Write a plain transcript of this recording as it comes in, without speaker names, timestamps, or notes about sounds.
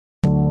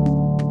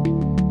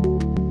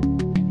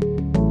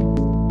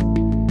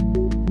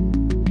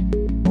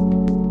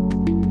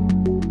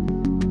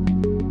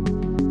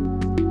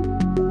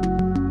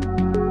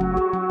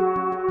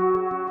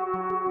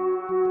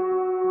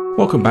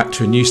Welcome back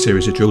to a new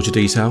series of Drill to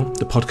Detail,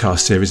 the podcast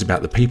series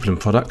about the people and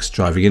products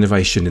driving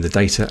innovation in the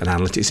data and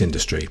analytics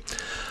industry.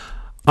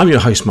 I'm your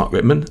host, Mark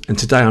Whitman, and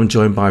today I'm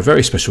joined by a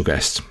very special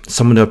guest,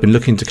 someone who I've been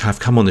looking to have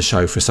come on the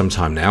show for some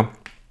time now,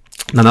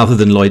 none other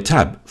than Lloyd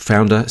Tabb,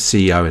 founder,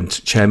 CEO and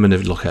chairman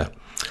of Looker.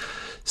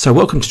 So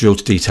welcome to Drill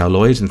to Detail,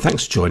 Lloyd, and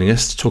thanks for joining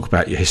us to talk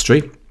about your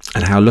history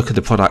and how Looker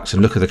the product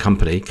and Looker the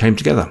company came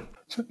together.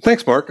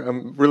 Thanks, Mark.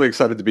 I'm really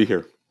excited to be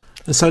here.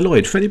 And so,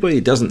 Lloyd, for anybody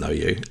who doesn't know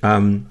you,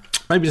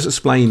 maybe just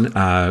explain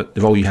the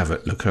role you have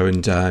at Looker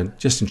and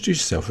just introduce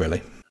yourself,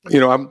 really. You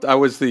know, I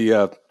was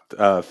the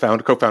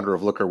co-founder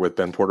of Looker with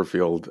Ben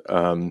Porterfield.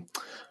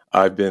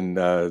 I've been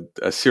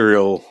a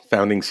serial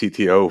founding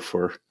CTO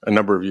for a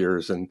number of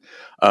years, and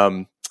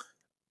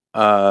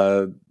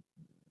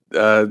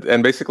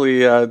basically,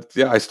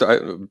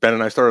 Ben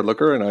and I started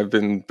Looker, and I've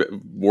been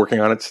working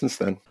on it since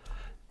then.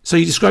 So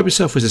you describe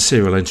yourself as a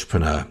serial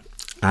entrepreneur.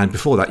 And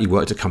before that, you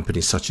worked at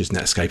companies such as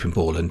Netscape and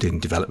Borland in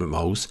development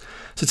roles.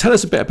 So tell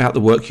us a bit about the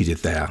work you did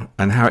there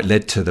and how it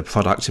led to the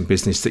product and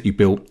business that you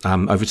built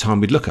over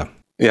time with Looker.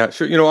 Yeah,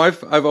 sure. You know,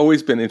 I've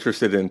always been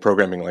interested in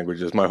programming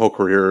languages. My whole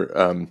career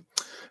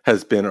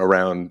has been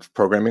around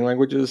programming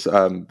languages.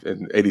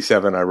 In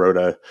 '87, I wrote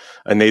a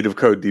native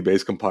code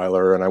DBase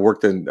compiler, and I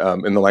worked in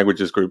the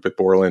languages group at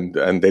Borland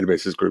and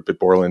databases group at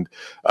Borland,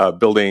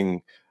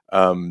 building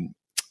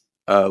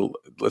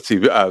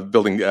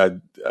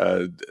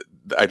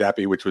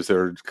IDAPI, which was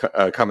their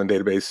common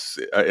database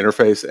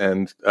interface,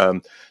 and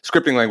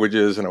scripting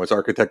languages, and I was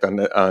architect on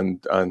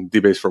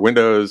DBase for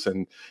Windows,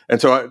 and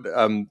so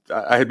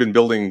I had been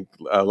building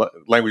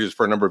languages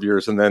for a number of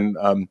years, and then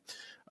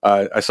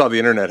I saw the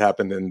internet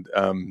happen,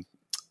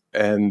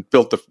 and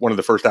built one of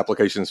the first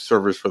application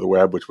servers for the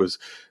web, which was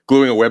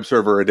gluing a web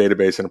server, a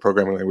database, and a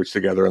programming language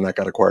together, and that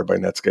got acquired by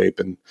Netscape,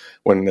 and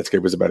when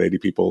Netscape was about 80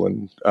 people,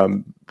 and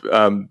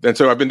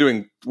so I've been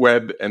doing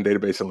web and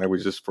database and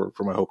languages for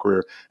my whole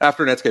career.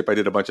 After Netscape,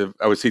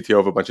 I was CTO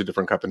of a bunch of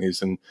different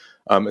companies, and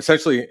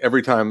essentially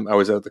every time I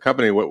was at the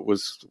company, what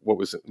was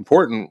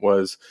important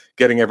was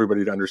getting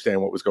everybody to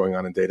understand what was going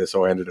on in data.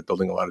 So I ended up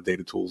building a lot of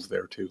data tools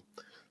there too.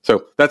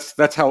 So that's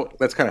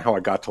kind of how I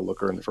got to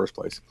Looker in the first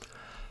place.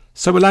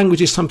 So a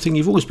language is something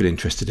you've always been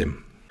interested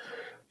in?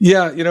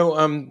 Yeah, you know,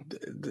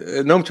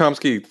 Noam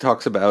Chomsky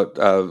talks about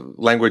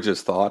language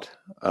as thought.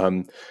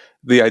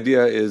 The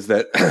idea is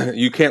that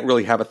you can't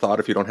really have a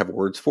thought if you don't have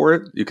words for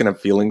it. You can have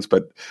feelings,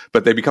 but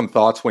they become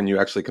thoughts when you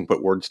actually can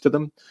put words to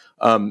them.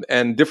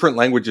 And different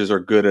languages are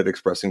good at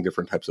expressing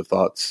different types of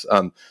thoughts.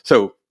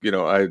 So, you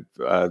know,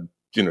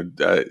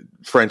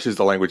 French is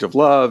the language of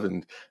love,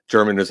 and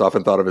German is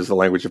often thought of as the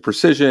language of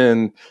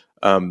precision.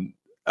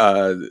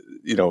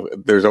 You know,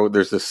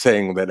 there's this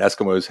saying that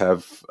Eskimos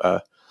have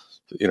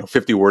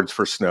 50 words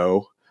for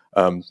snow,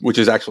 which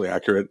is actually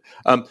accurate.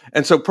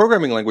 And so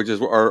programming languages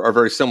are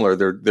very similar.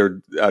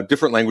 They're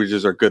different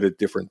languages are good at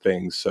different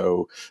things.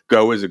 So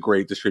Go is a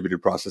great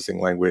distributed processing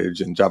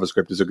language, and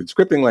JavaScript is a good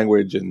scripting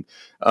language, and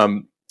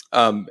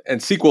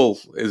SQL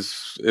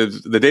is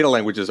the data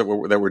languages that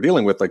we're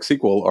dealing with, like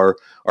SQL,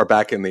 are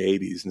back in the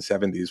 80s and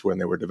 70s when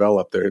they were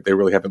developed. They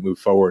really haven't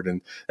moved forward,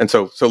 and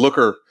so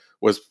Looker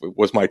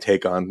was my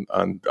take on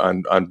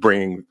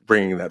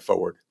bringing that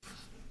forward.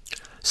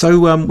 So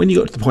when you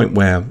got to the point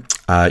where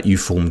you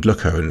formed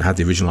Looker and had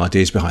the original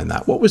ideas behind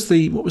that, what was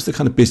the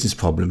kind of business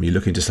problem you're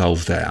looking to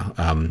solve there?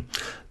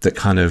 That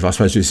kind of, I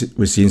suppose,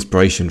 was the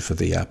inspiration for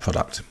the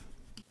product.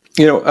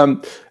 You know,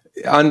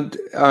 I've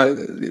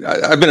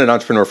been an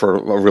entrepreneur for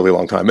a really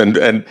long time, and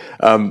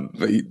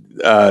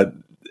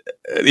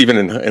even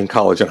in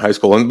college and high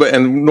school.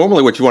 And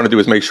normally what you want to do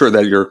is make sure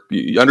that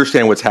you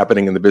understand what's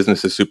happening in the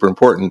business is super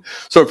important.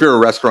 So if you're a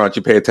restaurant,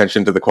 you pay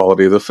attention to the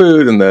quality of the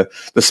food and the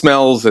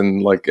smells,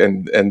 and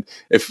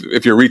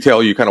if you're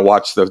retail, you kind of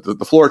watch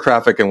the floor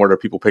traffic and what are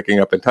people picking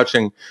up and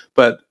touching.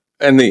 But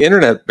in the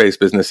internet-based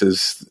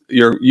businesses,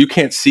 you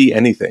can't see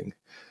anything.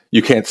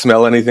 You can't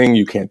smell anything.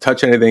 You can't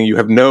touch anything. You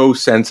have no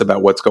sense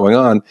about what's going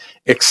on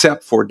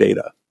except for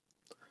data,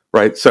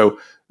 right? So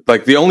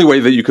like the only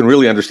way that you can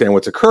really understand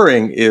what's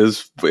occurring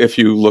is if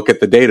you look at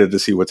the data to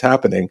see what's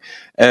happening.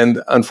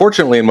 And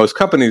unfortunately, in most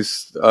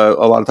companies,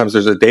 a lot of times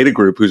there's a data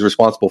group who's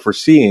responsible for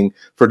doing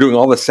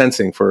all the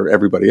sensing for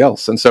everybody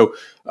else. And so,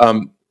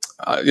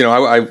 you know,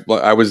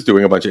 I was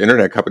doing a bunch of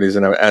internet companies,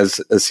 and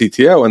as a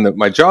CTO, and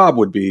my job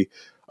would be,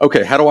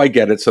 okay, how do I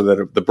get it so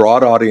that the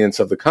broad audience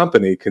of the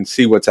company can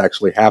see what's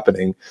actually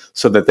happening,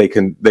 so that they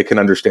can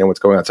understand what's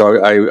going on?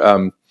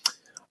 So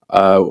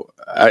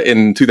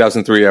in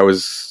 2003, I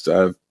was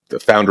the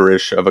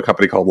founder-ish of a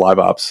company called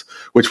LiveOps,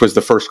 which was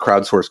the first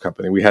crowdsourced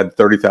company. We had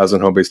 30,000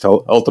 home-based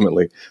telephone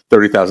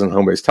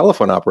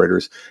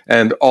operators,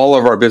 and all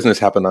of our business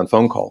happened on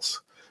phone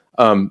calls.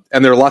 And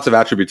there are lots of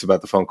attributes about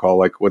the phone call,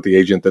 like what the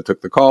agent that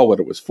took the call, what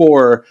it was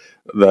for.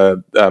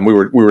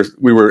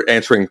 We were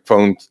answering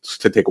phones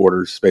to take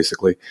orders,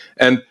 basically,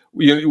 and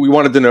we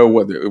wanted to know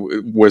whether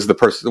was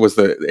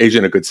the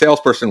agent a good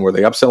salesperson? Were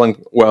they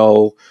upselling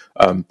well?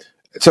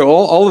 So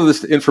all of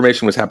this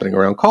information was happening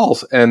around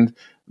calls, and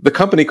the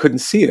company couldn't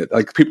see it.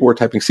 Like people were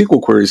typing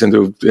SQL queries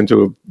to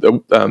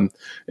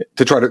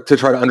try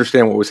to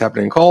understand what was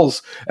happening in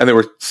calls, and they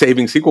were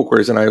saving SQL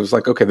queries. And I was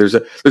like, okay, there's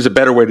a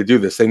better way to do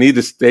this. They need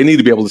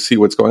to be able to see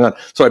what's going on.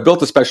 So I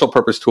built a special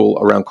purpose tool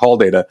around call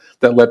data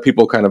that let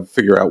people kind of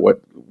figure out what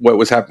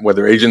was happening,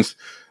 whether agents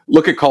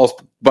look at calls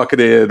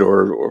bucketed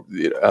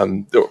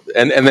and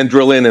then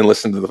drill in and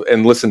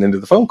listen into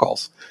the phone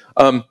calls.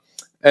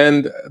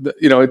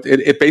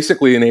 It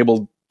basically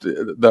enabled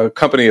the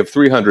company of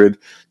 300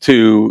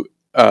 to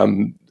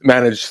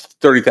manage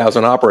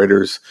 30,000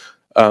 operators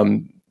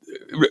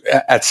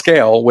at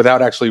scale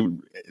without actually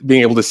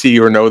being able to see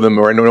or know them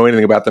or know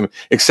anything about them,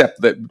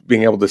 except that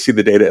being able to see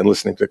the data and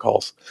listening to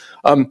calls.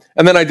 And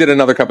then I did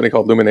another company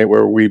called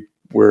Luminate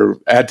where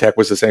ad tech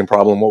was the same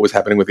problem, what was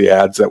happening with the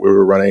ads that we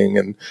were running,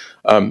 and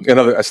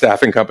a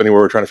staffing company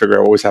where we're trying to figure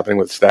out what was happening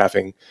with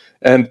staffing.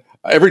 And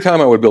every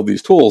time I would build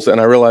these tools, and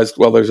I realized,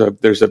 well, there's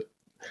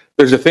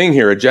a thing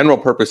here, a general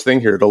purpose thing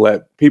here to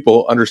let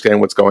people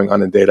understand what's going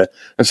on in data.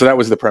 And so that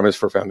was the premise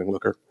for founding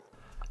Looker.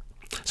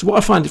 So what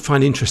I find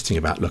interesting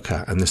about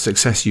Looker and the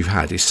success you've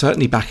had is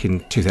certainly back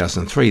in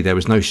 2003, there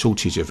was no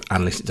shortage of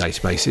analytic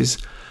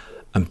databases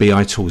and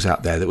BI tools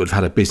out there that would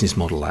have had a business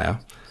model layer.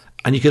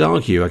 And you could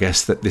argue, I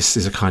guess, that this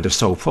is a kind of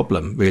solved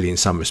problem, really, in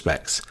some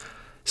respects.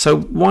 So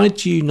why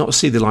do you not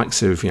see the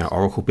likes of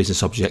Oracle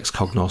Business Objects,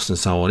 Cognos, and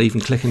so on, even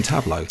Qlik and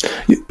Tableau,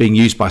 being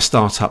used by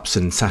startups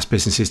and SaaS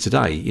businesses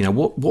today?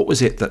 What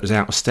was it that was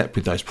out of step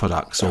with those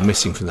products or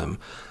missing from them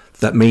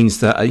that means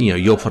that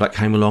your product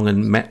came along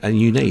and met a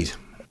new need?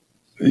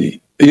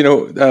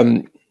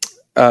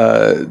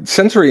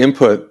 Sensory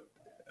input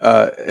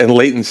And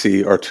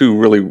latency are two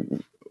really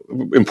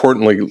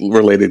importantly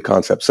related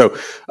concepts. So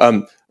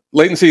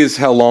latency is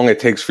how long it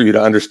takes for you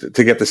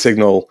to get the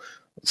signal.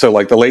 So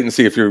like the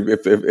latency, if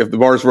the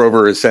Mars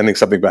rover is sending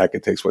something back,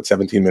 it takes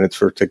 17 minutes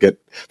for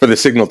the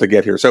signal to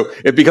get here. So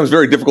it becomes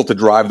very difficult to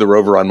drive the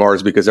rover on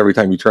Mars because every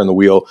time you turn the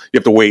wheel, you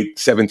have to wait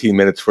 17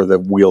 minutes for the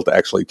wheel to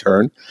actually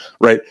turn,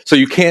 right? So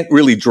you can't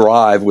really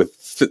drive with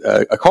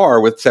a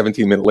car with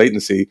 17-minute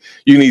latency.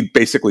 You need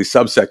basically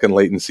sub-second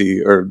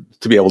latency or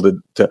to be able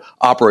to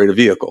operate a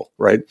vehicle,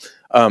 right?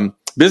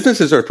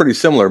 Businesses are pretty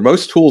similar.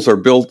 Most tools are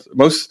built.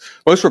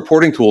 Most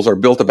reporting tools are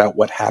built about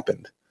what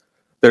happened.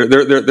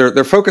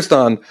 They're focused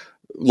on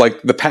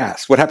like the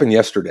past, what happened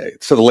yesterday.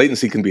 So the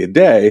latency can be a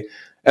day,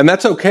 and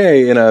that's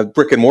okay in a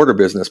brick and mortar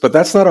business, but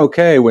that's not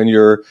okay when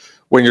you're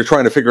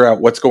trying to figure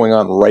out what's going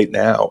on right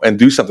now and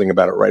do something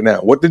about it right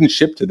now. What didn't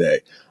ship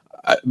today?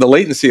 The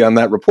latency on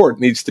that report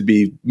needs to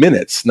be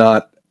minutes,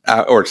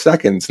 or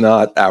seconds,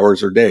 not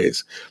hours or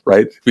days,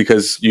 right?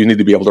 Because you need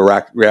to be able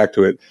to react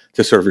to it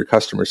to serve your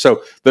customers.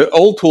 So the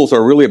old tools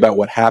are really about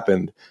what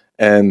happened,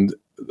 and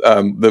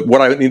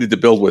what I needed to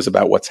build was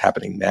about what's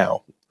happening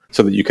now,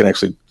 so that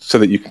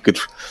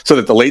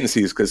the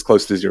latency is as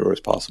close to zero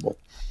as possible.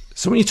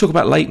 So when you talk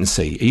about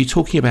latency, are you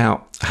talking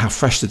about how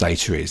fresh the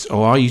data is,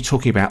 or are you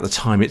talking about the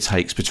time it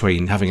takes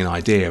between having an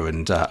idea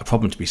and a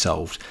problem to be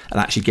solved and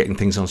actually getting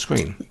things on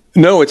screen?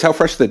 No, it's how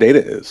fresh the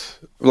data is.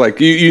 Like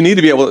you need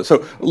to be able to.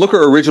 So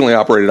Looker originally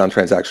operated on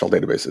transactional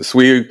databases.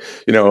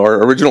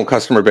 Our original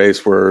customer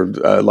base were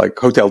like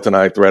Hotel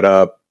Tonight,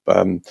 ThreadUp.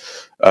 And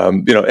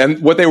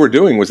what they were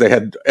doing was they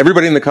had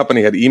everybody in the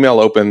company had email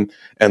open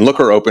and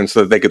Looker open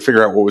so that they could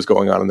figure out what was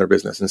going on in their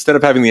business. Instead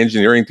of having the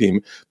engineering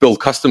team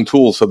build custom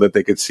tools so that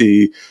they could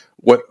see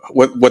what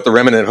the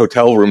remnant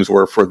hotel rooms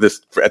were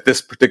at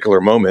this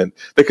particular moment,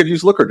 they could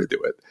use Looker to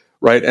do it.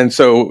 Right. And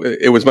so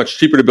it was much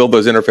cheaper to build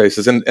those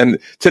interfaces. And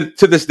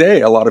to this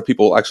day, a lot of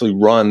people actually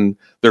run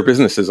their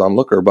businesses on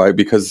Looker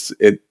because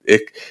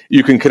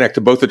you can connect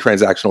to both the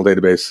transactional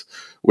database,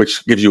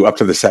 which gives you up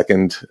to the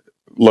second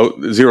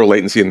zero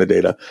latency in the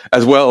data,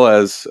 as well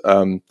as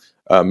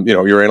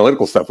your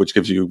analytical stuff, which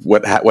gives you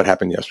what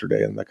happened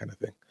yesterday and that kind of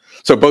thing.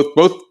 So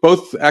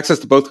both access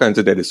to both kinds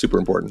of data is super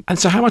important. And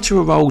so how much of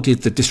a role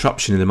did the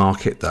disruption in the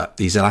market that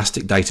these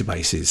elastic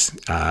databases,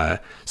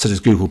 such as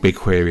Google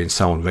BigQuery and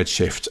so on,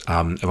 Redshift,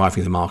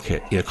 arriving in the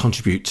market,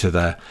 contribute to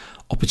the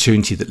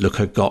opportunity that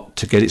Looker got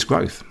to get its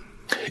growth?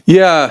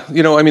 Yeah,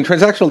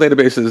 transactional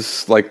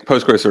databases like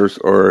Postgres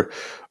or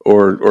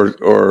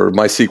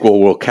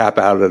MySQL will cap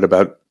out at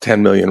about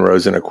 10 million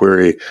rows in a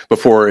query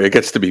before it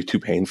gets to be too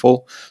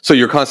painful. So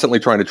you're constantly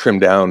trying to trim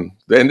down,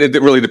 and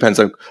it really depends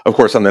on, of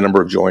course, on the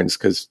number of joins,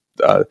 because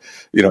but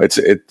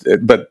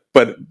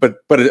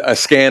a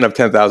scan of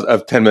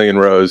 10 million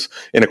rows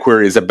in a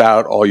query is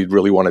about all you'd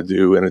really want to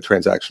do in a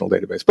transactional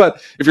database.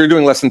 But if you're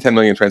doing less than 10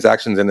 million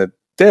transactions in a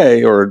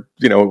day, or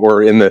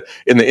in the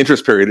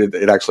interest period,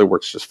 it actually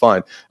works just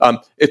fine.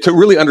 To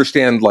really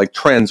understand like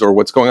trends or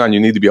what's going on, you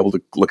need to be able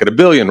to look at a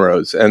billion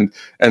rows, and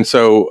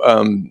so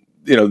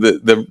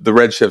the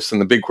Redshifts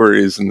and the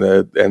BigQueries and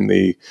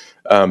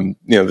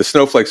the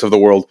Snowflakes of the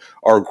world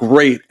are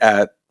great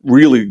at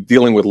really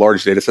dealing with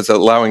large data sets,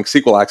 allowing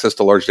SQL access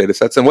to large data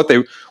sets. And what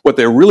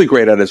they're really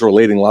great at is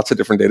relating lots of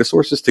different data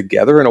sources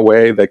together in a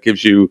way that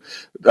gives you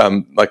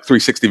like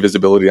 360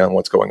 visibility on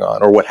what's going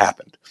on or what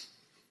happened.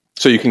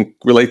 So you can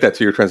relate that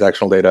to your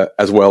transactional data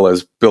as well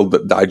as build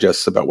the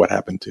digests about what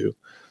happened too.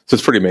 So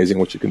it's pretty amazing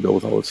what you can build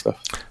with all this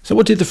stuff. So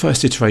what did the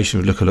first iteration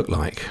of Looker look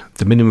like?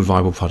 The minimum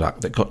viable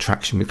product that got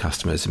traction with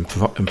customers and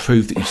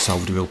proved that you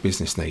solved a real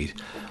business need.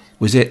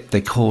 Was it the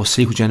core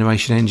SQL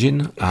generation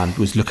engine?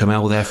 Was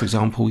LookML there, for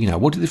example?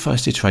 What did the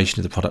first iteration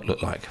of the product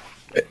look like?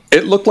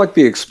 It looked like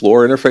the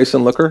Explorer interface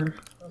in Looker.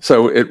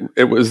 So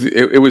it was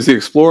the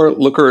Explorer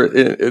Looker,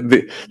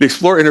 the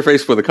Explorer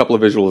interface with a couple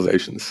of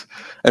visualizations.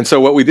 And so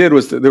what we did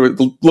was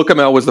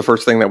LookML was the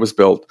first thing that was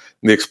built,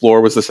 and the Explorer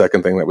was the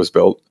second thing that was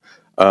built,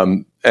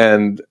 and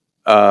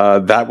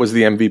that was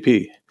the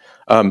MVP.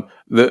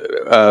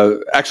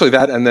 Actually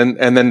that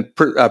and then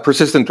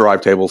persistent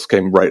derived tables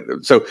came right.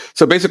 So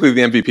basically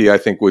the MVP I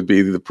think would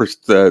be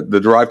the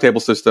derived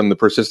table system, the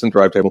persistent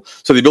derived table.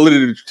 So the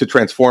ability to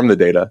transform the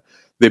data,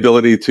 the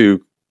ability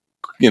to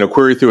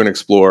query through an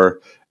Explorer,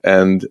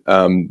 and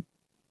and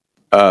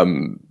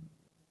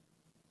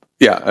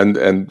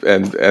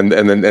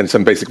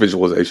some basic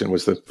visualization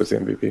was the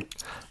MVP.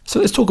 So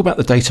let's talk about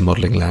the data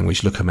modeling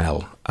language,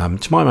 LookML.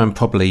 To my mind,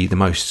 probably the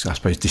most, I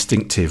suppose,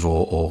 distinctive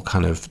or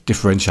kind of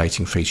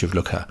differentiating feature of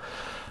Looker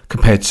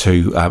compared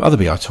to other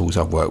BI tools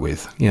I've worked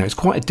with. It's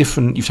quite a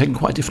different. You've taken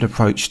quite a different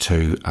approach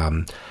to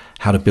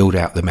how to build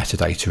out the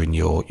metadata in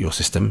your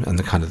system and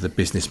the kind of the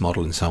business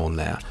model and so on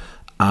there.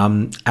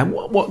 And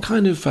what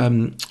kind of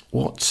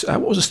what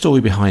was the story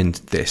behind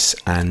this,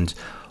 and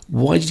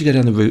why did you go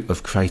down the route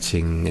of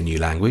creating a new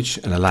language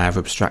and a layer of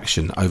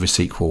abstraction over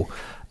SQL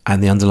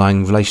and the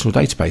underlying relational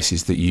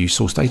databases that you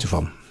source data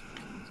from?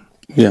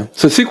 Yeah,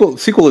 so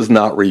SQL is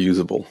not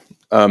reusable.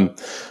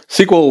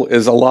 SQL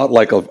is a lot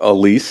like a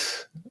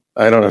lease.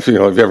 I don't know if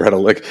you've ever had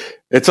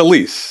it's a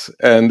lease,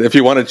 and if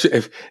you want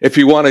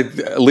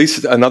to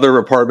lease another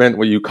apartment,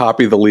 well, you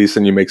copy the lease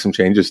and you make some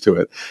changes to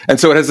it, and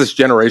so it has this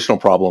generational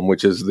problem,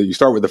 which is that you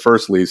start with the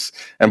first lease,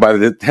 and by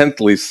the 10th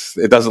lease,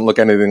 it doesn't look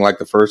anything like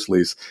the first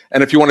lease.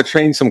 And if you want to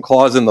change some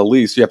clause in the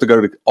lease, you have to go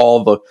to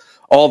all the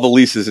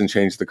leases and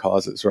change the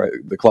clauses, right?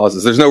 The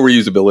clauses. There's no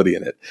reusability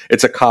in it.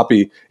 It's a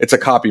copy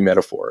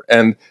metaphor,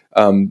 and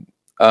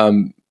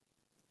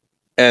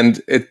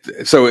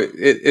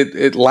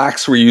it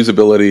lacks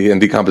reusability and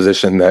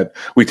decomposition that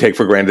we take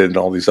for granted in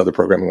all these other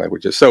programming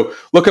languages. So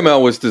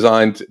LookML was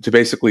designed to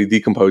basically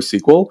decompose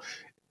SQL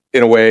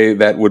in a way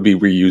that would be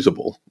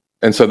reusable,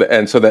 and so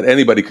that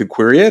anybody could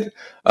query it,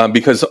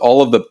 because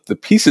all of the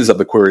pieces of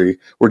the query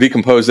were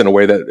decomposed in a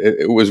way that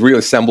it was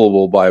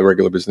reassemblable by a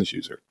regular business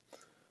user,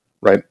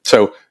 right?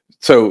 So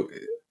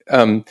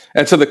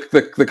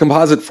the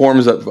composite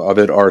forms of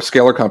it are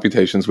scalar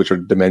computations, which are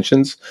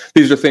dimensions.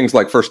 These are things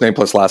like first name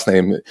plus last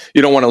name.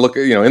 You don't want to look,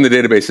 in the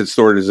database it's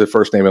stored as a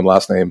first name and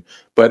last name,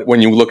 but when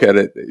you look at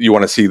it, you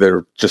want to see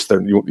you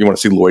want to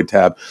see Lloyd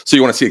tab. So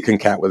you want to see a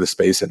concat with a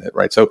space in it,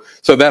 right? So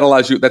that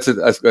allows you, that's a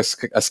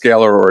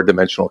scalar or a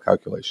dimensional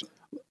calculation.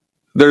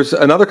 There's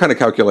another kind of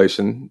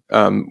calculation,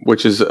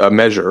 which is a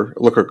measure.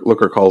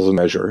 Looker calls a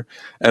measure,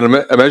 and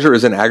a measure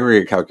is an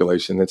aggregate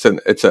calculation. It's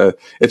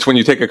when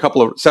you take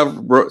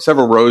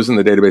several rows in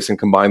the database and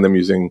combine them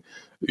using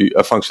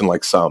a function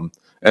like sum.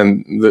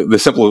 And the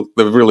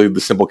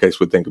simple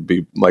case would think would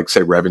be like,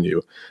 say,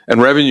 revenue,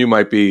 and revenue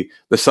might be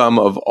the sum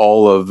of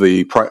all of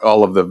the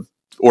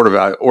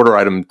order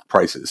item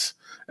prices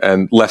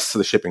and less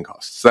the shipping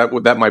costs. So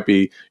that might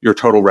be your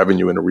total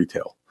revenue in a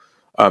retail.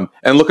 And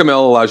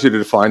LookML allows you to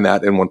define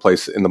that in one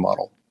place in the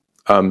model.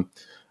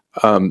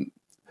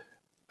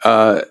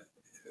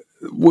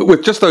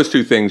 With just those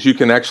two things, you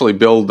can actually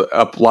build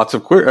up lots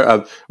of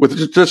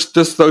with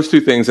just those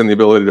two things and the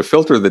ability to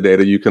filter the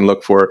data. You can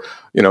look for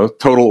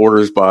total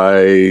orders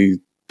by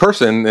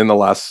person in the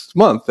last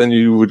month, and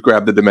you would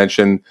grab the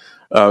dimension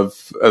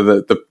of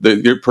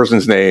your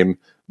person's name,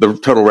 the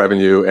total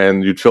revenue,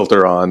 and you'd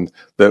filter on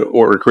the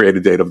order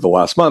created date of the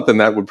last month, and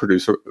that would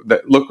produce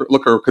that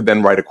Looker could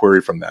then write a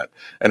query from that,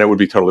 and it would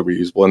be totally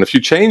reusable. And if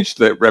you change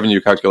the revenue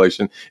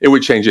calculation, it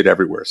would change it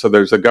everywhere. So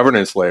there's a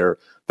governance layer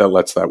that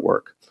lets that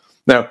work.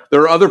 Now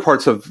there are other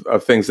parts of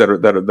things that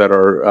are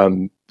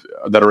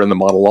in the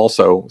model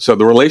also. So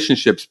the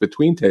relationships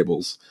between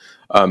tables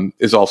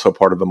is also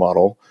part of the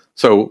model.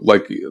 So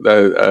like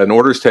an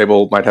orders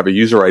table might have a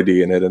user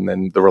ID in it, and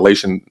then the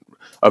relation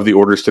of the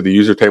orders to the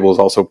user table is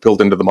also built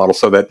into the model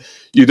so that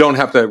you don't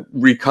have to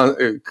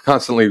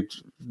constantly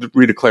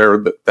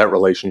redeclare that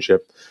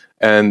relationship.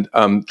 And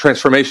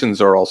transformations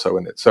are also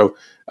in it. So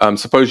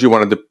suppose you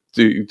wanted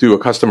to do a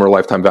customer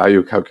lifetime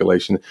value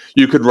calculation,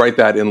 you could write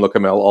that in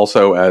LookML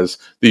also as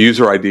the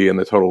user ID and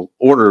the total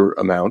order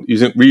amount,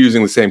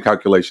 reusing the same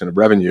calculation of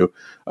revenue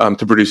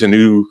to produce a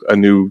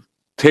new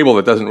table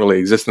that doesn't really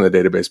exist in the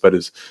database but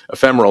is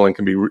ephemeral and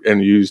can be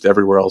used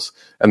everywhere else.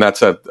 And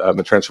that's a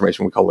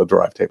transformation we call a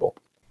derived table.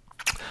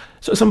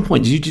 So at some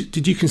point,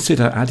 did you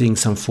consider adding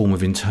some form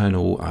of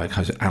internal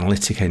kind of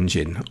analytic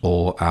engine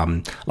or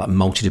like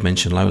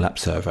multi-dimensional OLAP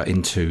server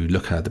into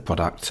Looker, the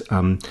product?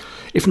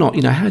 If not,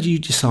 how do you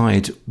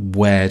decide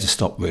where to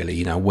stop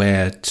really?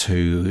 Where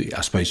to,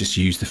 I suppose, just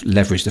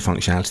leverage the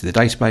functionality of the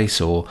database,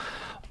 or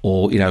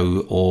or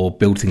or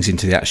build things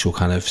into the actual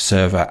kind of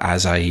server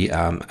as a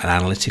an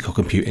analytic or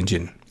compute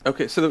engine?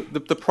 Okay, so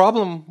the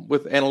problem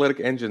with analytic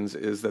engines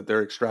is that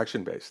they're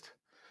extraction based,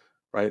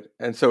 right?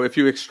 And so if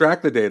you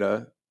extract the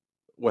data,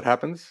 what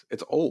happens?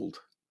 It's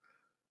old.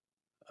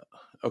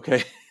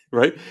 Okay,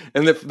 right,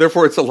 and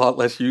therefore it's a lot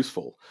less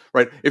useful,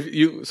 right?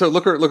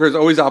 Looker has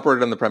always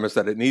operated on the premise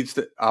that it needs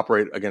to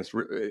operate against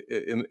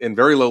in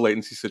very low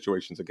latency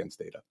situations against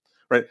data,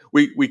 right?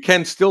 We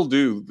can still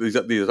do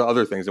these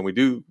other things, and we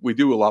do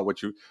a lot.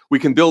 We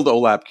can build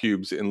OLAP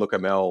cubes in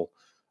LookML,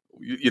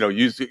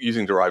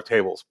 using derived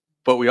tables,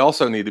 but we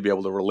also need to be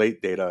able to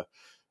relate data.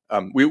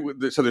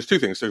 So there's two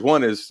things. There's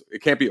one is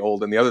it can't be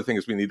old, and the other thing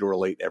is we need to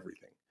relate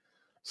everything.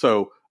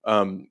 So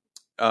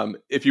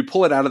if you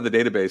pull it out of the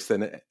database,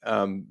 then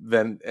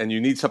and you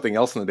need something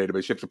else in the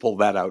database, you have to pull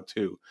that out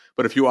too.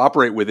 But if you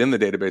operate within the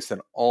database, then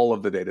all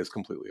of the data is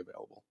completely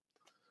available.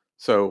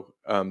 So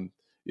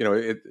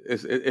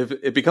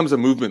it becomes a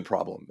movement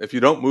problem. If you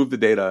don't move the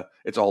data,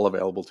 it's all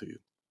available to you.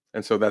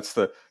 And so it's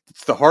the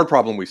hard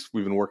problem we've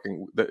been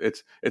working.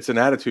 It's an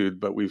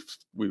attitude, but we've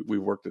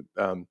worked it.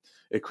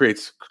 It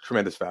creates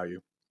tremendous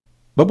value.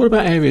 But what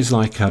about areas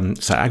like,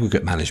 say,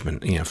 aggregate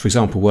management? For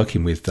example,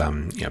 working with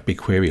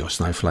BigQuery or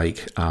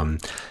Snowflake,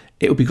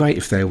 it would be great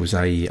if there was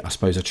a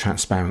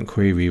transparent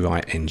query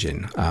rewrite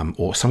engine,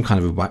 or some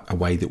kind of a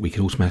way that we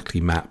could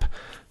automatically map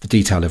the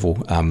detail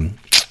level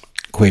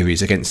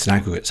queries against an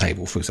aggregate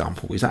table, for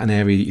example. Is that an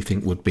area that you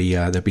think would be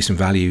there'd be some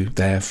value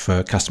there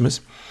for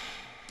customers?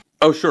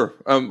 Oh, sure.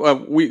 I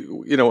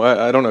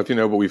don't know if you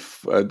know,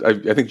 but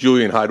I think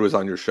Julian Hyde was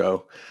on your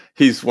show.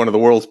 He's one of the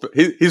world's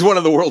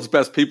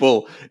best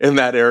people in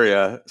that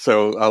area.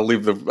 So I'll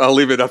leave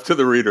it up to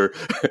the reader.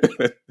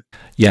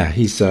 Yeah,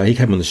 he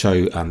came on the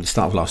show the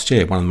start of last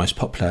year, one of the most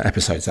popular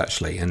episodes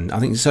actually. And I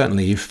think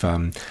certainly if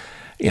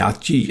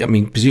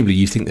presumably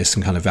you think there's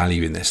some kind of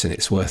value in this, and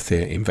it's worth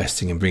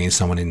investing and bringing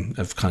someone in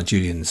of kind of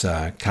Julian's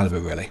caliber,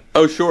 really.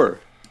 Oh, sure.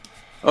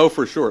 Oh,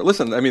 for sure.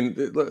 Listen,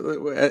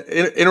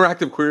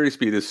 interactive query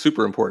speed is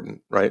super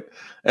important, right?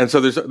 And so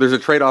there's a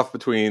trade-off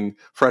between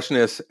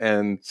freshness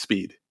and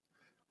speed,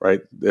 right?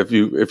 If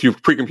you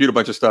pre-compute a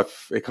bunch of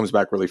stuff, it comes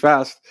back really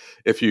fast.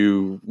 If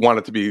you want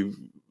it to be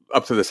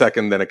up to the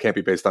second, then it can't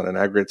be based on an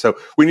aggregate. So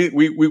we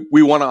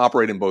want to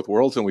operate in both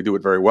worlds, and we do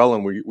it very well.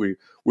 And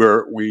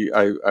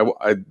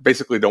I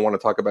basically don't want to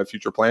talk about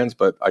future plans,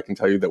 but I can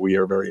tell you that we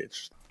are very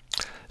interested.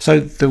 So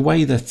the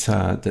way that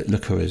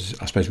Looker has,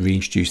 I suppose,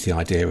 reintroduced the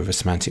idea of a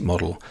semantic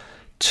model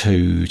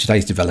to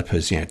today's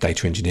developers,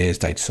 data engineers,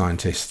 data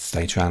scientists,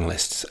 data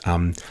analysts,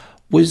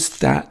 was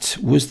that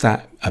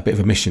a bit of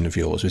a mission of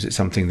yours? Was it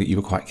something that you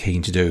were quite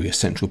keen to do, a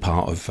central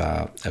part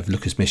of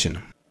Looker's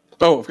mission?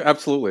 Oh,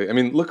 absolutely. I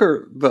mean,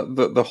 Looker,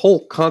 the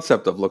whole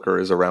concept of Looker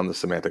is around the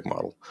semantic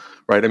model,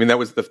 right? I mean, that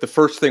was the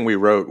first thing we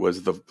wrote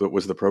was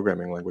the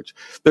programming language.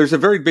 There's a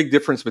very big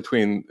difference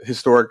between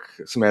historic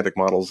semantic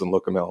models and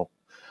LookML.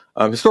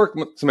 Historic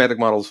semantic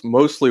models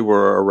mostly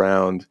were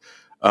around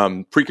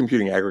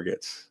pre-computing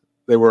aggregates.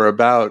 They were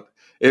about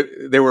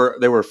it. They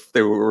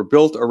were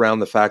built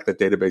around the fact that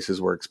databases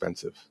were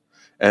expensive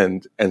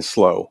and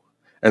slow,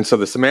 and so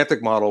the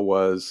semantic model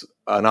was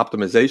an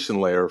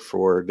optimization layer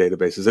for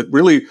databases. It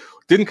really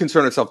didn't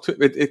concern itself.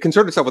 It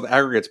concerned itself with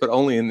aggregates, but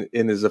only in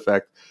its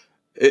effect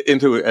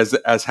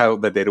as how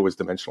the data was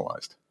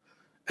dimensionalized.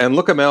 And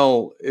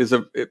LookML is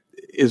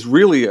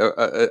really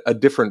a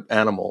different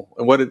animal,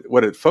 and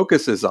what it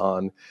focuses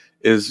on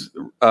is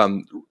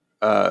around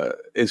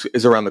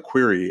the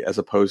query as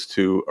opposed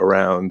to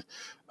around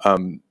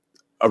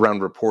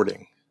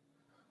reporting,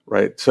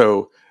 right?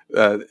 So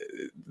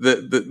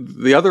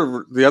the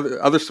other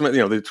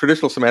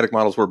traditional semantic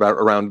models were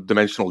around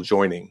dimensional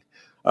joining,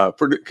 and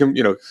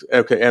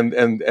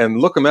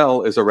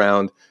LookML is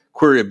around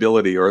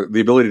queryability, or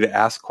the ability to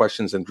ask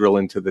questions and drill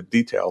into the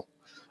detail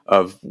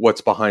of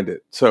what's behind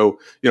it. So,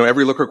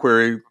 every Looker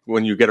query,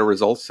 when you get a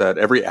result set,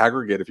 every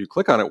aggregate, if you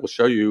click on it, will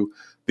show you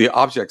the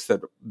objects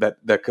that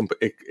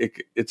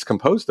it's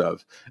composed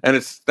of,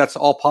 and that's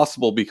all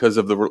possible because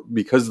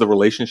the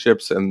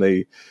relationships and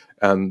the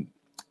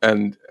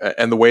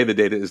way the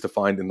data is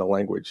defined in the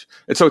language.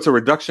 And so it's a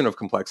reduction of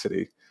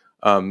complexity,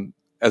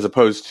 as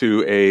opposed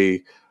to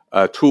a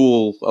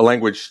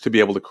language to be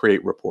able to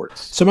create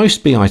reports. So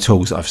most BI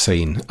tools I've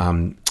seen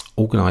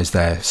organize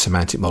their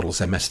semantic models,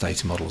 their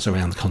metadata models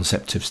around the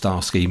concept of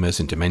star schemas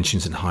and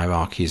dimensions and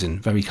hierarchies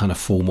and very kind of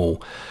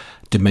formal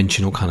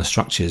dimensional kind of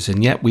structures.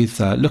 And yet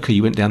with Looker,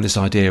 you went down this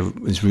route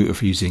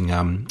of using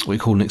what we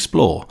call an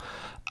explore,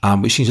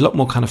 which seems a lot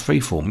more kind of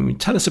freeform. I mean,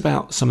 tell us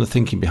about some of the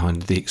thinking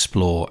behind the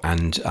explore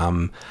and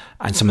some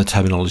of the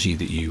terminology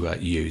that you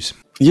use.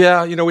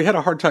 Yeah, we had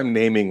a hard time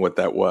naming what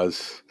that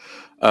was.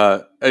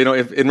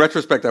 If, in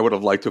retrospect, I would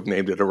have liked to have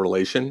named it a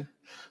relation,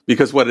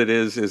 because what it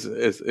is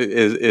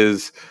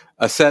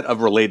a set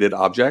of related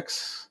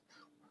objects,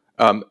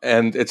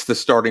 and it's the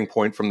starting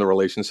point from the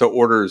relation. So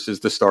orders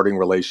is the starting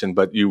relation,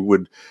 but you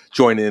would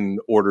join in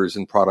orders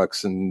and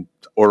products and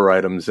order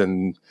items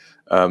and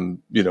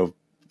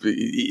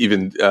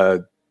even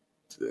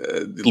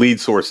lead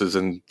sources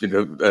and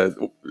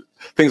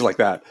things like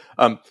that.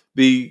 But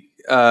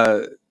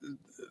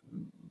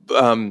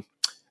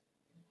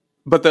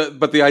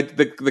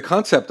the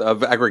concept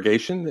of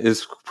aggregation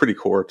is pretty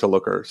core to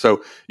Looker.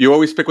 So you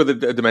always pick with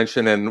a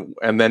dimension,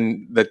 and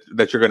then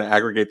that you're going to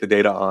aggregate the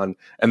data on,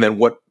 and then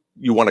what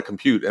you want to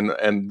compute,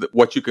 and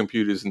what you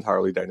compute is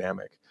entirely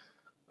dynamic.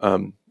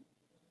 And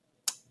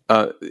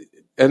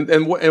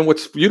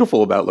what's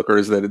beautiful about Looker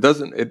is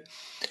that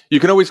you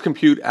can always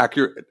compute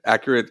accurate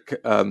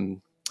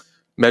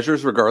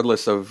measures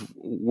regardless of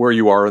where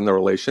you are in the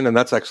relation, and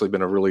that's actually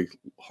been a really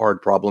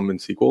hard problem in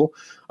SQL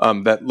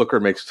that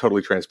Looker makes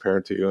totally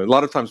transparent to you. And a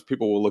lot of times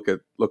people will look at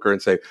Looker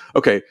and say,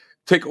 "Okay,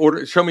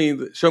 show me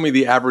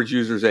the average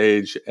user's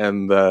age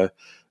and the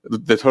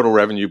total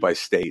revenue by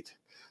state,"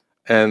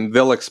 and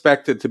they'll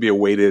expect it to be a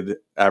weighted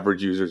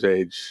average user's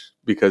age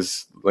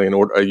because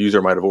a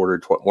user might have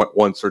ordered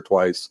once or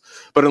twice.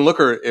 But in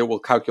Looker, it will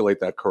calculate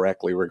that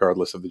correctly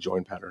regardless of the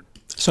join pattern.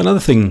 So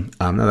another thing,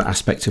 another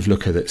aspect of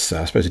Looker that's,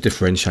 I suppose, a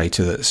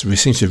differentiator that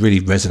seems to have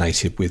really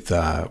resonated with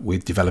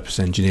developers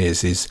and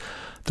engineers is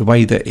the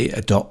way that it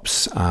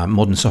adopts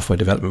modern software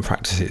development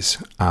practices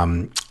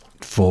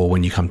for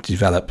when you come to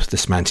develop the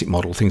semantic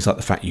model. Things like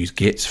the fact you use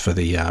Git for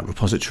the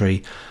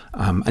repository,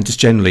 and just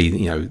generally,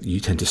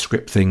 you tend to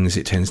script things.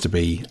 It tends to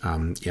be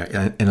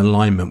in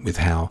alignment with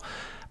how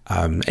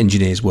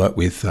engineers work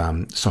with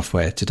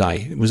software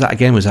today. Was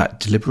that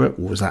deliberate,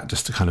 or was that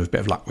just a kind of a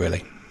bit of luck,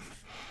 really?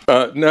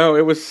 No,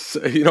 it was,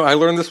 I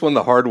learned this one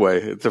the hard way.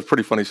 It's a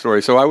pretty funny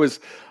story. So I was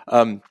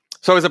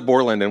at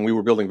Borland, and we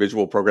were building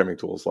visual programming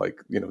tools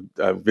like,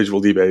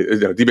 Visual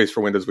DBase, DBase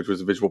for Windows, which was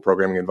a visual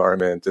programming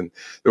environment. And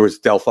there was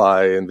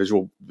Delphi and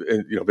Visual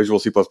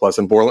C++,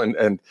 and Borland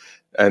and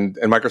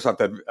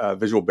Microsoft had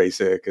Visual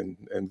Basic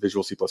and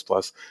Visual C++.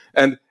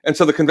 And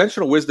so the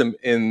conventional wisdom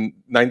in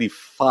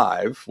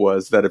 95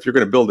 was that if you're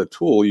going to build a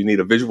tool,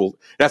 it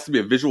has to be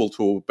a visual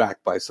tool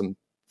backed by some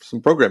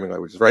programming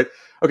languages, right?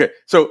 Okay,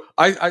 so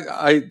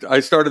I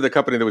started a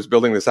company that was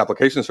building this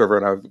application server,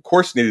 and I, of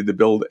course, needed to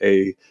build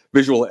a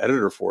visual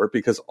editor for it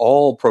because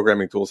all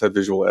programming tools had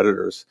visual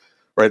editors,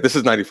 right? This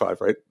is 95,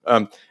 right?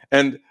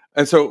 And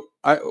so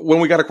when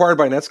we got acquired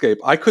by Netscape,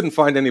 I couldn't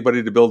find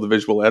anybody to build the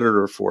visual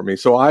editor for me,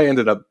 so I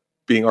ended up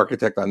being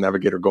architect on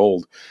Navigator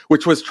Gold,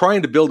 which was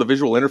trying to build a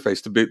visual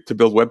interface to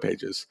build web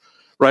pages.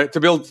 Right, to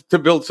build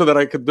so that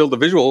I could build a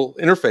visual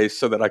interface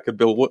so that I could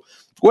build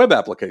web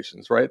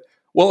applications, right?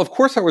 Well, of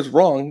course I was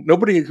wrong.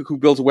 Nobody who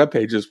builds web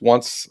pages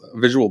wants a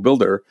visual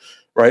builder,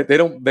 right? They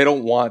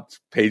don't want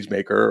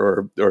PageMaker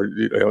or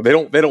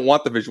they don't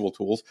want the visual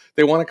tools.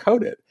 They want to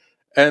code it.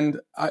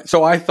 And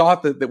so I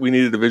thought that we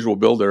needed a visual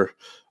builder,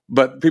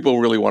 but people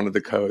really wanted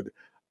to code.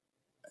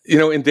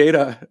 In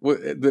data,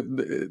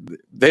 the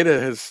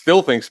data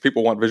still thinks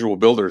people want visual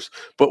builders,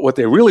 but what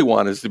they really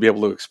want is to be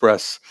able to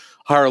express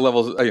higher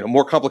levels,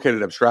 more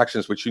complicated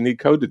abstractions, which you need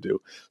code to do.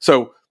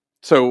 So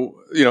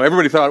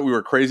everybody thought we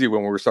were crazy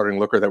when we were starting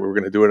Looker that we were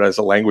going to do it as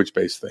a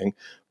language-based thing,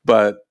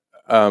 but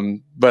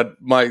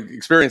my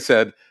experience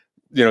said,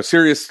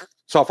 serious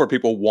software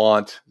people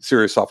want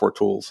serious software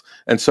tools,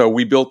 and so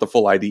we built the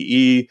full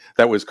IDE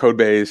that was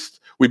code-based.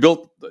 We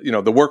built,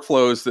 the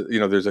workflows that,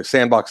 there's a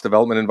sandbox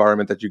development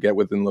environment that you get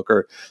within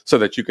Looker so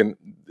that you can,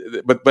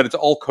 but it's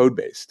all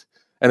code-based,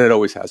 and it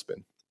always has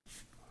been.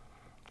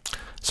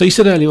 So you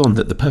said earlier on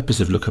that the purpose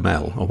of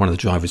LookML, or one of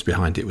the drivers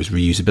behind it, was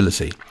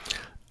reusability.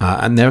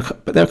 And there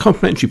are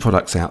complementary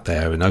products out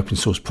there and open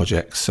source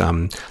projects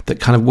that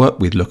kind of work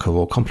with Looker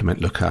or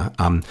complement Looker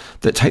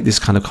that take this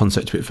kind of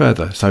concept a bit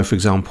further. So, for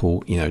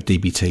example,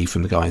 DBT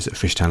from the guys at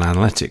Fishtail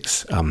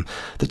Analytics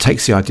that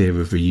takes the idea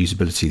of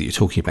reusability that you're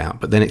talking about,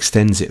 but then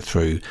extends it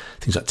through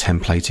things like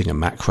templating and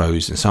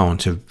macros and so on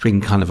to bring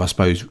kind of, I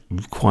suppose,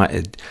 quite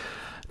a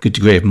good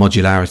degree of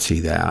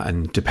modularity there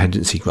and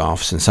dependency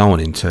graphs and so on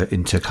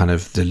into kind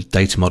of the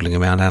data modeling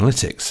around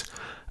analytics.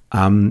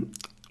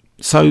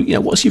 So,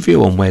 what's your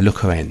view on where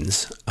Looker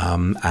ends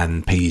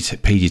and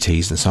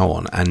PDTs and so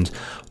on? And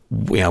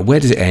where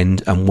does it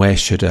end, and where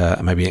should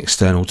maybe an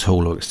external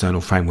tool or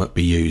external framework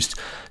be used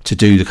to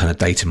do the kind of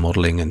data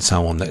modeling and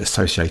so on that's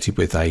associated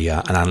with an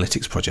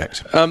analytics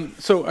project?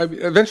 So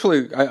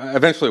eventually,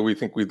 we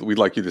think we'd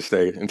like you to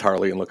stay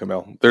entirely in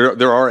LookML.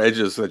 There are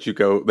edges that you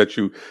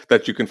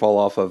can fall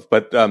off of,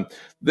 but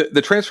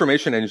the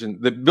transformation engine,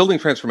 the building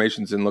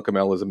transformations in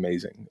LookML is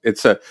amazing.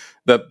 It's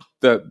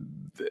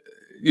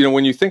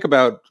when you think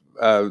about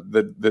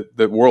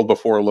the world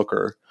before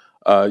Looker,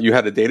 you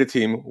had a data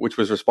team which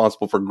was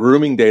responsible for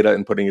grooming data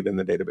and putting it in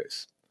the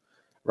database,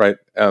 right?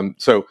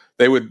 So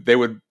they would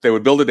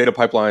build a data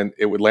pipeline.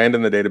 It would land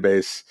in the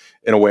database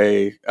in a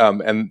way,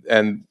 and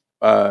then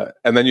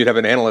you'd have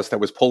an analyst that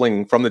was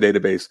pulling from the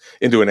database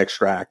into an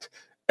extract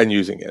and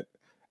using it.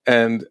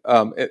 And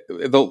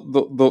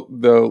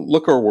the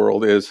Looker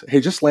world is, hey,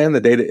 just land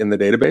the data in the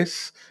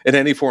database in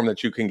any form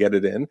that you can get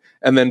it in,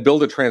 and then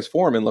build a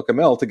transform in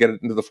LookML to get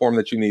it into the form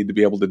that you need to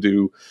be able to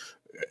do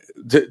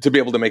to be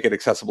able to make it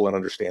accessible and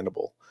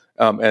understandable.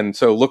 And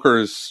so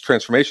Looker's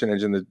transformation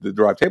engine, the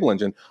derived table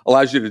engine,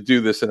 allows you to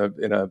do this in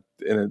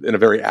a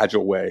very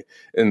agile way.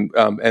 And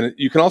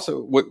you can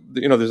also,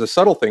 there's a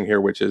subtle thing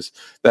here, which is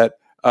that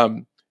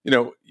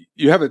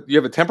you have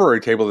a temporary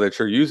table that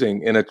you're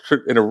using in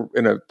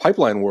a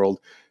pipeline world.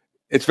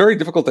 It's very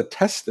difficult to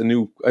test a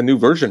new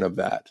version of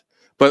that.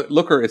 But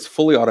Looker, it's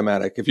fully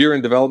automatic. If you're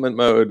in development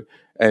mode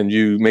and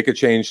you make a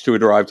change to a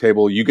derived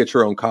table, you get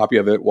your own copy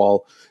of it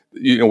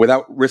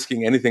without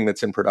risking anything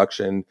that's in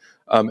production.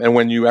 And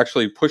when you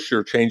actually push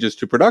your changes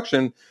to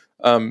production,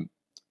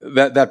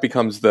 that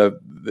becomes the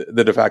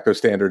de facto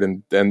standard,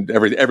 and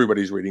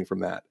everybody's reading from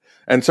that.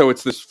 And so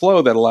it's this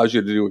flow that allows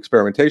you to do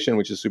experimentation,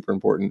 which is super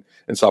important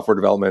in software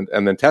development,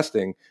 and then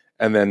testing,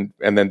 and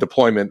then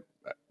deployment.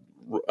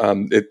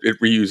 It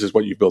reuses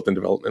what you've built in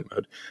development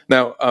mode.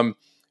 Now,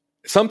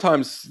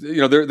 sometimes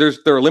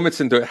there are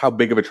limits into how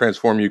big of a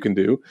transform you can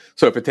do.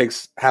 So if it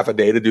takes half a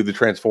day to do the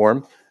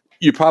transform,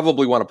 you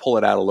probably want to pull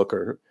it out of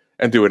Looker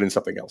and do it in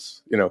something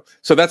else.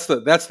 So that's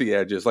the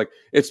edge, is like,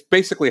 it's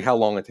basically how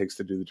long it takes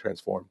to do the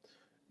transform.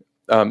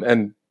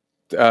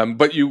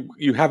 But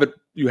you have it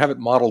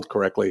modeled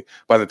correctly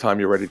by the time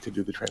you're ready to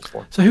do the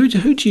transform. So who do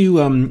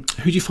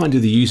you find are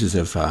the users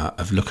of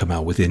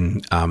LookML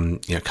within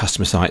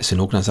customer sites and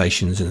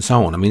organizations and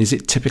so on? I mean, is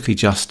it typically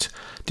just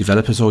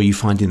developers, or are you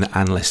finding that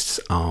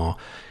analysts are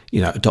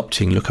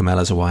adopting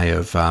LookML as a way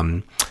of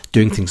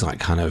doing things like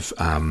kind of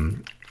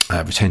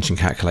retention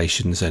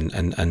calculations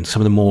and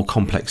some of the more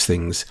complex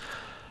things,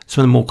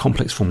 some of the more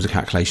complex forms of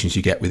calculations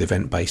you get with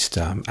event-based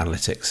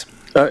analytics?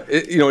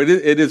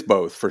 It is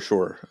both, for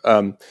sure.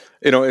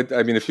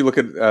 If you look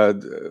at,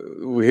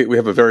 we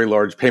have a very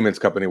large payments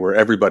company where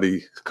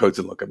everybody codes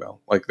in LookML.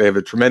 Like, they have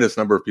a tremendous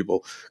number of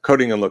people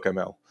coding in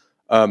LookML.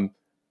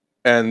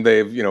 And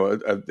they've,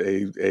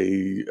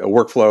 a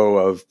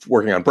workflow of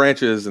working on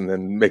branches and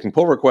then making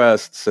pull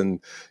requests and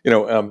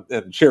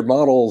shared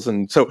models.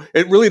 And so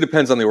it really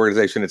depends on the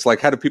organization. It's like,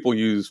 how do people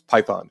use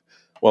Python?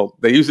 Well,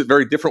 they use it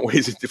very different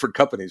ways in different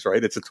companies,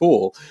 right? It's a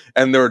tool,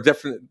 and there are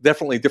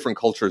definitely different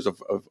cultures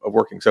of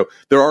working. So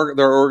there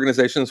are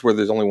organizations where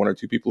there's only one or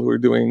two people who are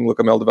doing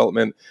LookML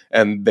development,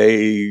 and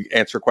they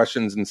answer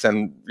questions and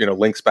send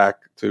links back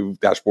to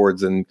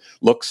dashboards and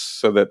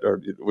looks,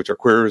 which are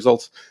query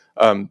results,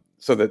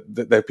 so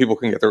that people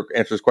can get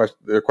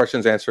their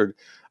questions answered.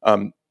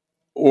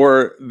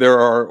 Or there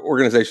are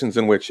organizations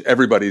in which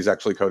everybody's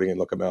actually coding in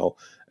LookML,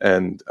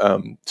 and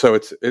so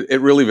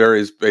it really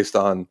varies based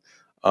on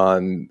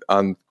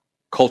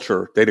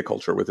culture, data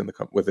culture within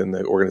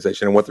the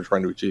organization and what they're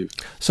trying to achieve.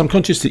 So I'm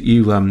conscious that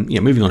you,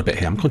 moving on a bit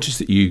here, I'm conscious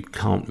that you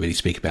can't really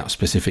speak about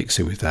specifics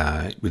with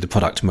the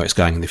product and where it's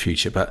going in the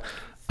future. But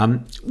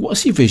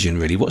what's your vision,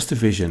 really? What's the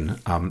vision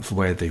for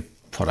where the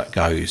product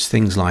goes?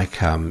 Things like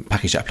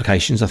packaged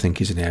applications, I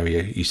think, is an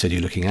area you said you're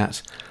looking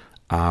at.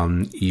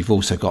 You've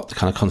also got the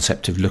kind of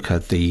concept of Looker,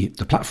 the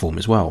platform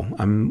as well.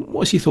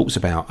 What's your thoughts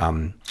about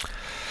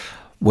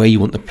where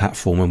you want the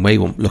platform and where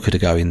you want Looker to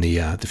go in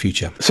the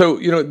future? So,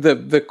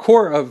 the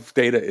core of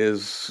data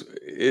is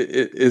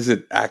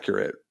it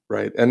accurate,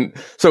 right? And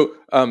so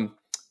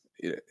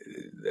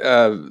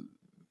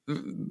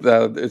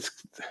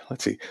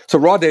let's see. So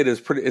raw data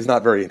is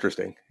not very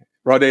interesting.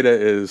 Raw data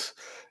is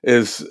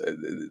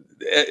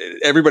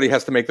everybody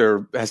has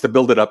to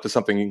build it up to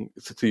something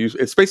to use.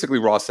 It's basically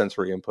raw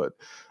sensory input.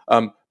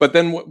 But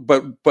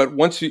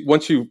once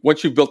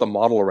you've built a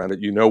model around it,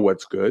 you know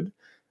what's good.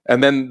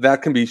 And then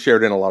that can be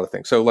shared in a lot of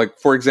things. So, like,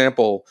 for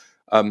example,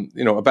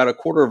 about a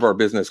quarter of our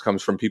business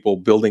comes from people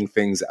building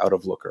things out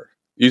of Looker,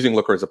 using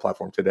Looker as a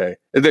platform today.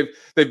 And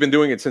they've been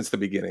doing it since the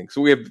beginning.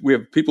 So we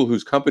have people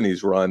whose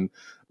companies run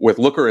with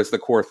Looker as the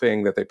core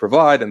thing that they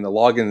provide, and the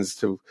logins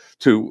to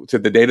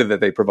the data that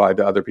they provide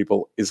to other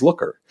people is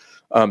Looker.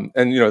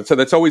 So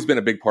that's always been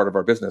a big part of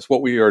our business.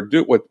 What we are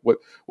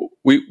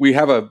we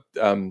have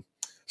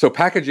so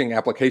packaging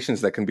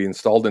applications that can be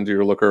installed into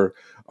your Looker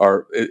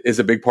is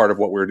a big part of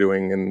what we're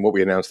doing and what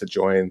we announced at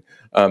Join.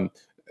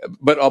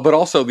 But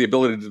also the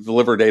ability to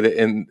deliver data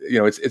in,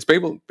 it's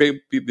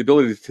the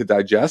ability to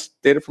digest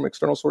data from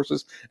external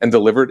sources and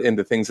deliver it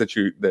into things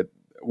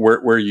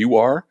where you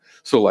are.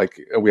 So,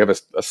 like, we have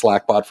a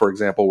Slack bot, for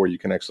example, where you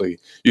can actually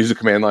use a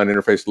command line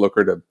interface to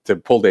Looker to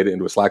pull data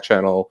into a Slack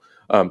channel.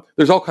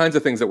 There's all kinds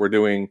of things that we're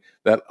doing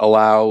that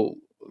allow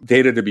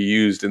data to be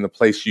used in the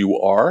place you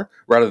are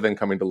rather than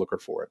coming to Looker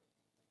for it.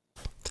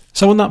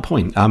 So on that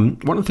point, one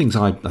of the things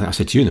I think I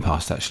said to you in the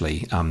past,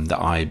 actually, that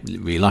I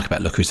really like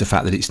about Looker is the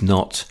fact that it's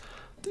not,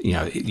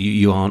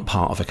 you aren't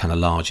part of a kind of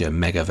larger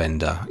mega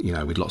vendor,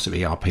 with lots of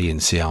ERP and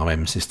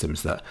CRM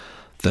systems that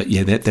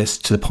there's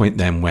to the point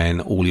then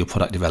when all your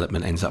product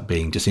development ends up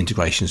being just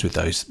integrations with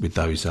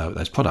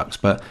those products.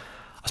 But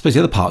I suppose the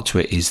other part to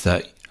it is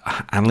that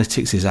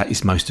analytics is at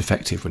its most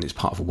effective when it's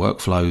part of a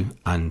workflow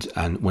and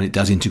when it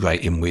does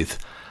integrate in with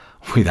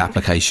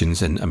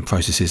applications and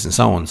processes and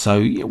so on.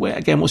 So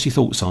again, what's your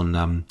thoughts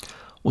on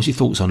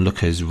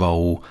Looker's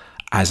role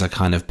as a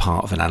kind of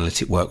part of an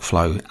analytic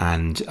workflow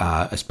and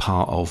as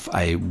part of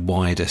a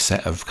wider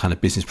set of kind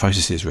of business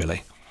processes,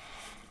 really?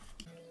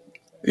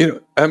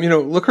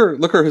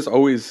 Looker has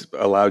always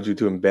allowed you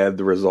to embed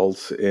the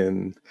results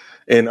in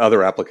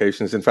other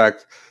applications. In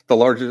fact,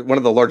 one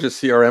of the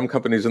largest CRM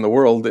companies in the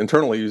world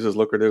internally uses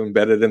Looker to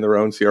embed it in their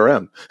own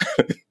CRM.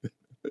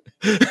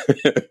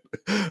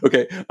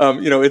 Okay,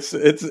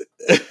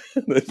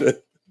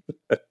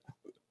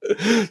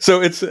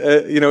 so it's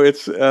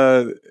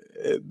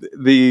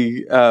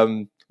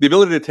the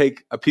ability to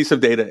take a piece of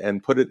data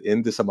and put it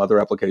into some other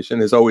application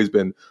has always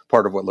been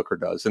part of what Looker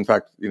does. In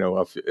fact,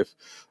 if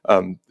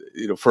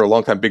for a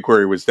long time,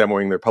 BigQuery was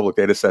demoing their public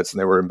data sets, and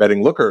they were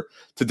embedding Looker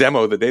to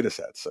demo the data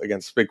sets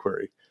against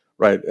BigQuery,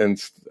 right? And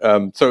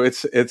so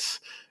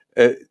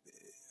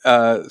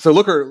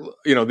Looker,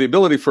 the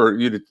ability for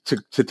you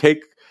to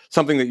take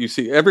something that you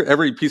see,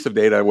 every piece of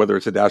data, whether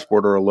it's a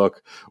dashboard or a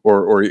look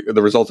or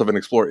the results of an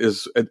Explorer,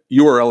 is a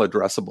URL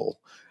addressable.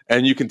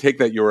 And you can take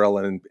that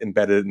URL and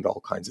embed it into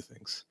all kinds of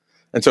things.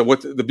 And so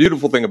the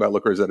beautiful thing about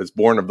Looker is that it's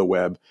born of the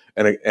web,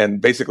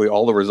 and basically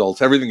all the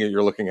results, everything that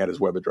you're looking at is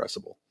web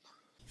addressable.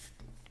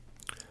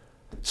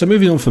 So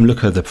moving on from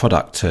Looker, the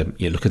product, to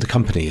look at the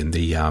company and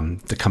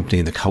the company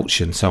and the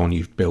culture and so on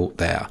you've built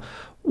there.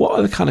 What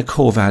are the kind of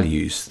core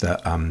values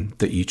that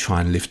you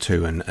try and live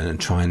to and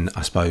try and,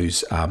 I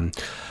suppose,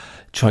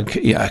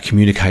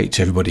 communicate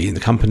to everybody in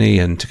the company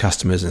and to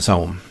customers and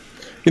so on?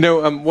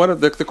 One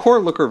of the core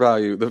Looker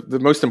value, the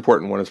most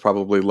important one, is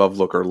probably love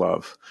Looker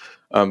love.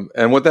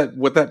 And what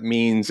that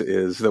means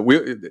is that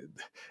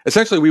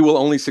we will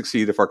only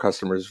succeed if our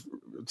customers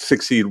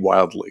succeed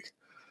wildly,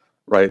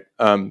 right?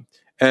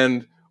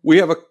 And we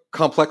have a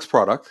complex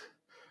product,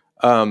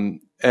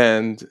 and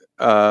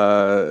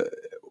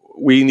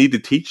we need to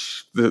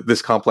teach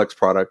this complex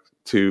product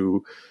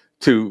to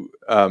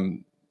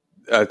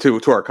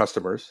our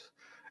customers,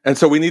 and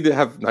so we need to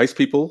have nice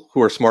people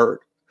who are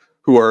smart,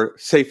 who are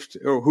safe,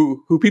 or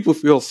who people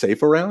feel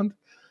safe around,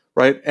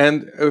 right?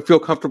 And feel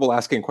comfortable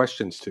asking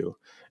questions to.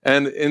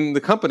 And in the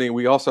company,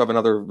 we also have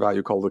another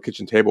value called the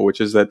kitchen table, which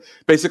is that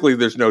basically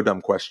there's no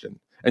dumb question,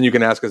 and you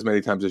can ask as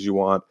many times as you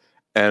want.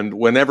 And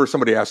whenever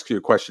somebody asks you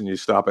a question, you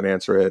stop and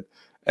answer it.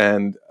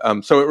 And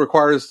so it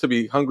requires to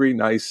be hungry,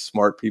 nice,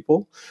 smart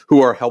people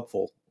who are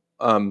helpful,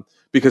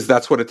 because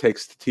that's what it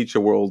takes to teach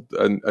a world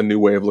a new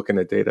way of looking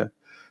at data.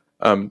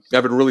 I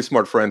have a really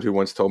smart friend who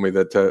once told me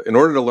that in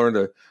order to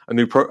learn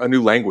a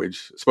new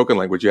language, spoken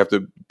language, you have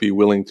to be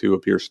willing to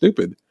appear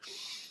stupid.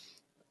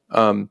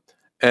 And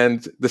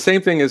the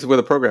same thing is with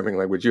a programming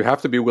language. You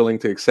have to be willing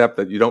to accept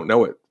that you don't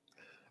know it.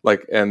 So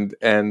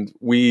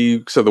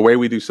the way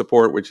we do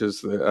support, which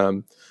is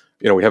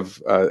we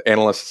have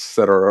analysts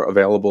that are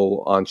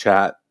available on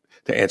chat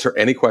to answer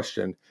any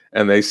question,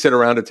 and they sit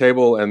around a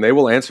table and they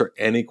will answer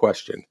any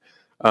question,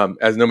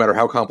 as no matter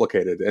how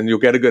complicated, and you'll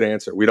get a good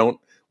answer. We don't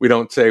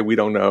say we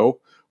don't know.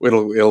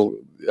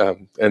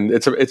 And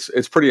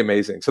it's pretty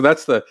amazing. So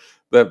that's the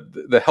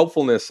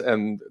helpfulness,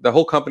 and the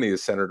whole company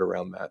is centered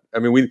around that. I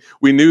mean,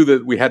 we knew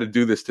that we had to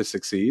do this to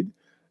succeed.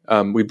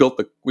 We built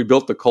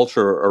the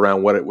culture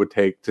around what it would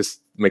take to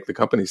make the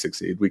company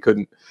succeed. We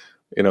couldn't,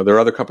 there are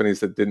other companies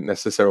that didn't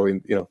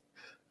necessarily,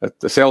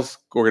 the sales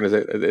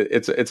organization.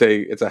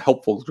 It's a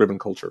helpful driven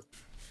culture.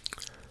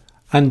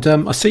 And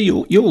I see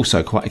you're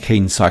also quite a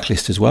keen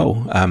cyclist as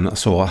well.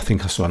 I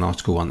think I saw an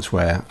article once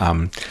where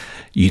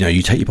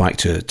you take your bike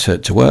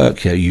to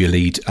work. You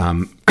lead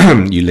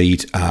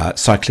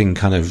cycling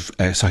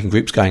cycling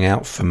groups going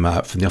out from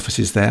the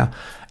offices there.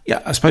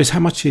 Yeah, I suppose, how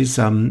much is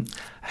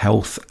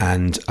health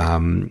and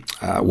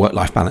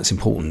work-life balance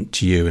important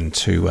to you and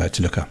to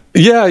Looker?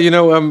 Yeah,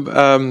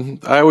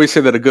 I always say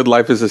that a good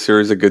life is a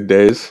series of good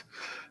days.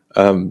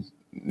 And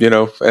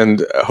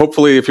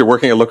hopefully if you're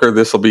working at Looker,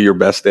 this will be your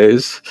best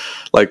days.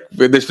 Like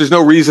there's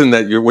no reason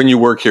that when you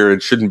work here,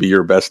 it shouldn't be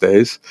your best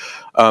days.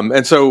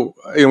 And so,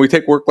 we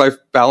take work-life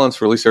balance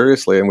really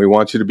seriously, and we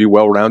want you to be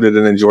well-rounded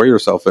and enjoy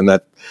yourself. And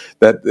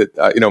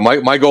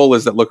my goal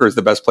is that Looker is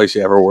the best place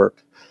you ever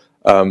work.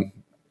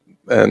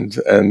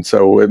 And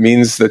so it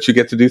means that you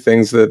get to do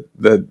things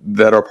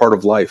that are part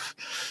of life.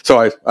 So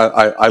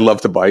I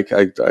love to bike.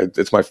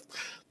 It's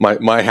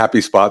my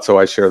happy spot, so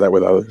I share that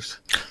with others.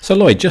 So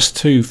Lloyd, just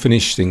to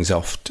finish things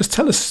off, just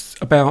tell us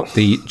about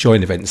the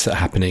Join events that are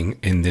happening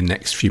in the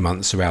next few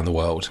months around the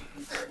world.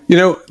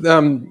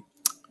 When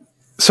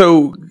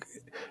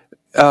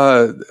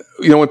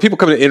people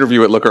come to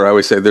interview at Looker, I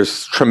always say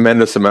there's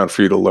tremendous amount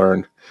for you to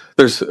learn.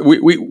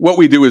 What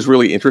we do is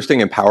really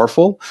interesting and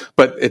powerful,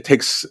 but it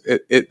takes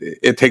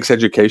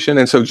education.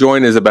 And so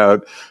Join is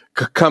about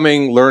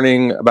coming,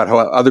 learning about how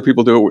other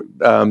people do it.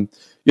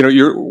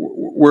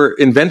 We're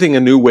inventing a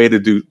new way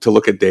to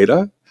look at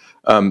data.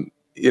 And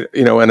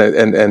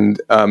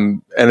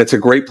it's a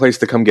great place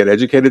to come get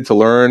educated, to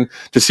learn,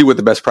 to see what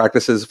the best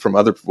practices from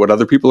what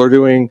other people are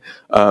doing.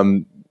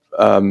 We're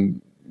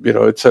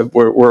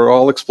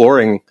all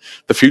exploring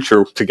the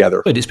future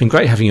together. It's been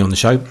great having you on the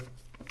show.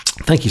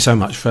 thank you so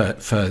much for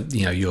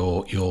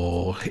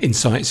your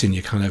insights and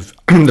your kind of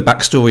the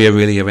backstory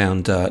really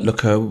around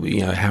Looker,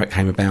 how it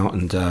came about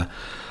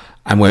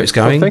and where it's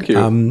going. Well, thank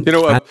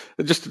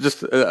you.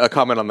 Just a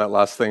comment on that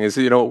last thing is,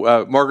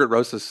 Margaret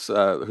Rosas,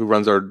 who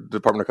runs our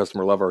Department of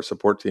Customer Love, our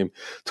support team,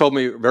 told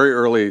me very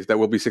early that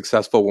we'll be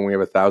successful when we have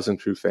 1,000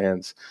 true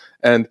fans.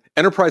 And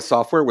enterprise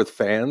software with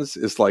fans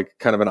is like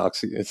kind of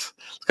it's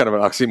kind of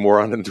an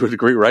oxymoron to a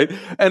degree, right?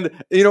 And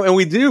and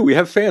we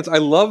have fans. I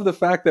love the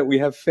fact that we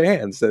have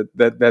fans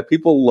that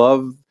people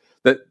love,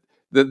 that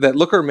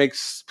Looker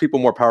makes people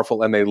more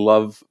powerful, and they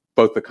love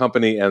both the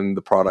company and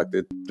the product.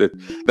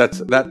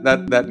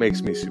 That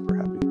makes me super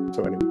happy.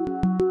 So anyway.